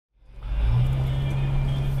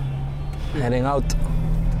heading out.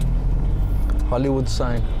 Hollywood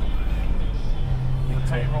sign.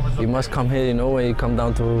 You must come here, you know, when you come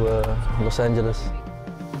down to Los Angeles.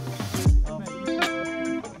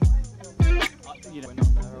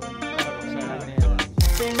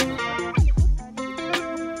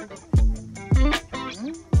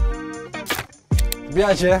 Ti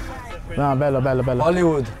piace? No, bello, bello, bello.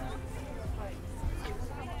 Hollywood.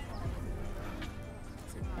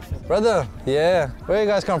 Brother, yeah. Where you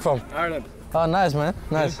guys come from? Ireland. Oh, nice, man.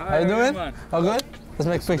 Nice. How you doing? Oh, good? Let's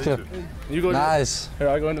make a picture. You go Nice. Here,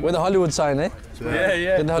 I go in the With the Hollywood sign, eh?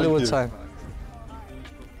 Yeah. With the Hollywood sign.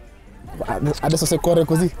 Adesso se corre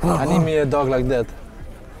così. I need me a dog like that.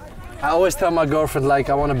 I always tell my girlfriend, like,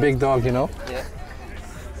 I want a big dog, you know? Yeah.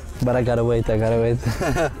 But I gotta wait.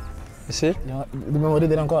 You see? Dobbiamo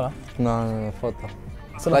ridere ancora? No, photo.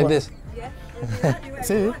 Solo Like qua. this?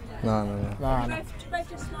 Sì? No. No. Both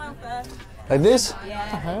just smile first. Like this?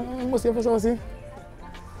 Yeah. Musica facciamo così?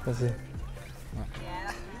 Let's see.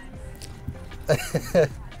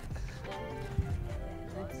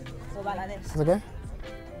 What about like this? It's okay?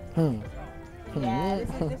 Yeah, this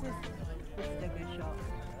is a good shot.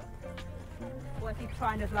 What if you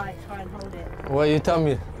try and hold it? Well, you tell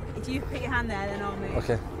me. If you put your hand there, then I'll move.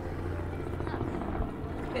 Okay.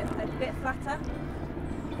 A bit flatter.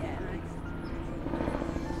 Yeah, nice.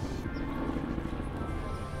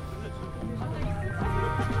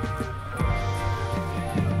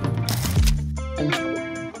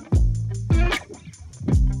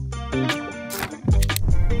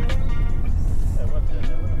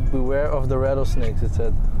 Beware of the rattlesnakes, it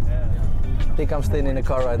said. I think I'm staying in the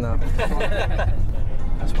car right now.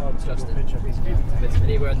 That's why I trust it. If it's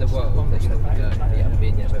anywhere in the world that you haven't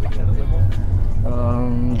been yet, where we can been.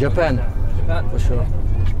 Japan. Japan? For sure.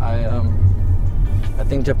 I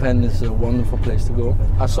think Japan is a wonderful place to go.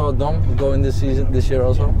 I saw Dom go in this year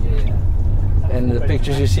also. Yeah. And the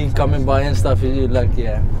pictures you see coming by and stuff, you're like,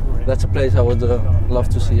 yeah, that's a place I would love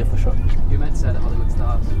to see for sure. You were meant to say the Hollywood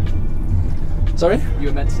Stars. Sorry? You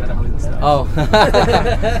were meant to say the Hollywood Stars. Oh.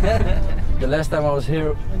 The last time I was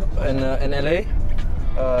here in LA,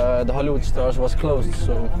 the Hollywood Stars was closed,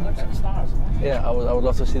 so yeah, I would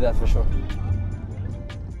love to see that for sure.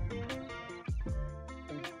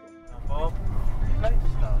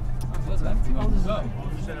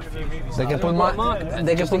 They can put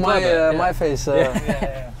my face,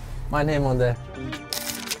 my name on there.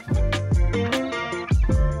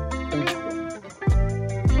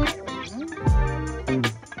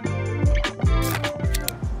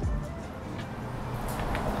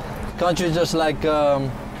 Can't you just like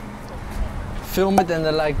film it and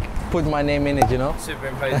then like put my name in it, you know?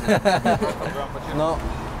 Superimpose No.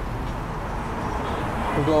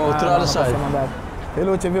 We go to the other side.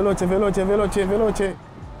 Veloce, veloce, veloce, veloce, veloce.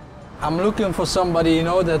 I'm looking for somebody, you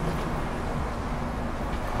know, that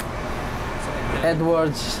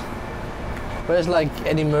Edwards, where's like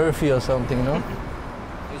Eddie Murphy or something, you know?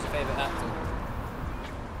 Who's your favourite actor?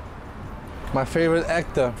 My favorite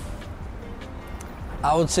actor,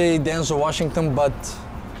 I would say Denzel Washington, but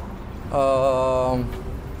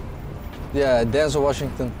yeah, Denzel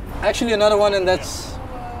Washington. Actually, another one, and that's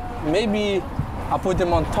maybe I put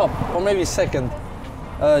him on top, or maybe second.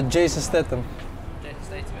 Jason Statham.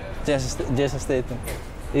 Jason Statham.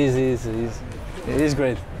 He's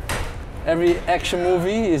great. Every action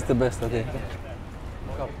movie is the best, I think.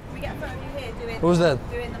 Can we get a photo of you here doing, Who's that?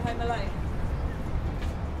 doing the Home Alone?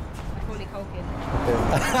 Macaulay Culkin.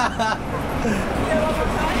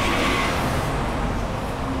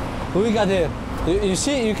 Who we got here? You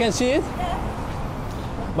see? You can see it? Yeah.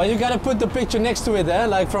 But you gotta put the picture next to it, eh?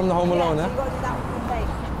 Like from the Home Alone, Yeah, eh? so you got to do that with your face.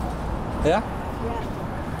 Yeah? Yeah.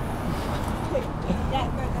 Yeah,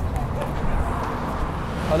 go.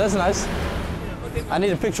 Oh, that's nice. I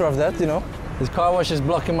need a picture of that, you know. This car wash is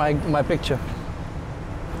blocking my picture.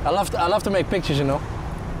 I love to make pictures, you know.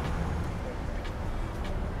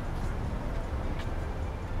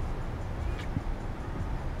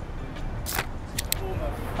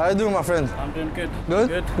 How you doing, my friend? I'm doing good. Good?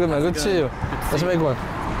 Good. Good, man. Good to see you. Let's make one.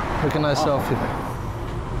 Make a nice selfie.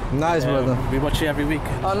 Nice, brother. We watch you every week.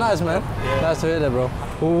 Oh, nice, man. Nice to hear that, bro.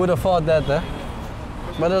 Who would have thought that, eh?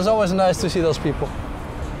 But it's always nice to see those people.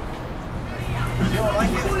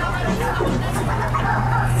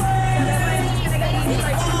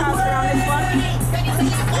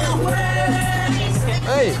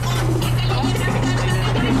 Hey!